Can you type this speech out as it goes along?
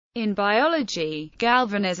In biology,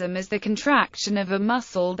 galvanism is the contraction of a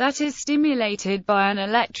muscle that is stimulated by an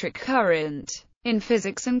electric current. In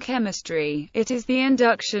physics and chemistry, it is the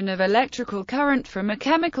induction of electrical current from a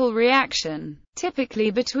chemical reaction,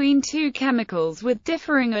 typically between two chemicals with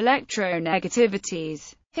differing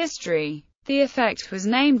electronegativities. History. The effect was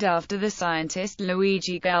named after the scientist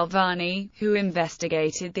Luigi Galvani, who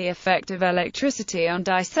investigated the effect of electricity on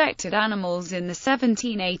dissected animals in the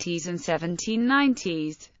 1780s and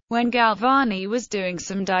 1790s. When Galvani was doing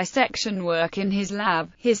some dissection work in his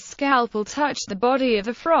lab, his scalpel touched the body of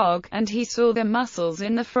a frog, and he saw the muscles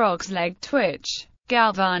in the frog's leg twitch.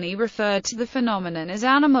 Galvani referred to the phenomenon as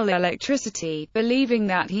animal electricity, believing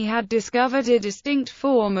that he had discovered a distinct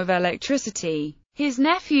form of electricity. His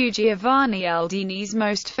nephew Giovanni Aldini's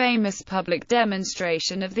most famous public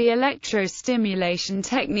demonstration of the electrostimulation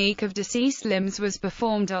technique of deceased limbs was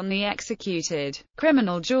performed on the executed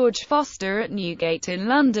criminal George Foster at Newgate in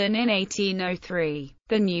London in 1803.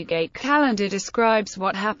 The Newgate calendar describes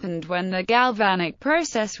what happened when the galvanic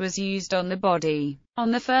process was used on the body. On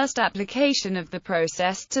the first application of the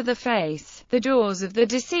process to the face, the jaws of the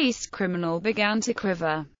deceased criminal began to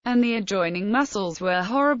quiver, and the adjoining muscles were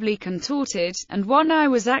horribly contorted, and one eye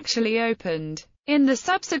was actually opened. In the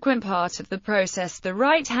subsequent part of the process, the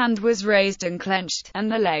right hand was raised and clenched,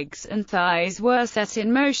 and the legs and thighs were set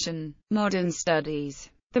in motion. Modern studies.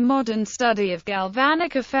 The modern study of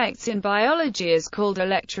galvanic effects in biology is called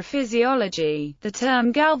electrophysiology, the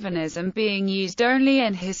term galvanism being used only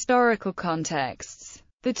in historical contexts.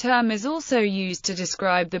 The term is also used to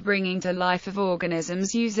describe the bringing to life of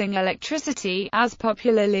organisms using electricity, as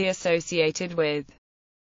popularly associated with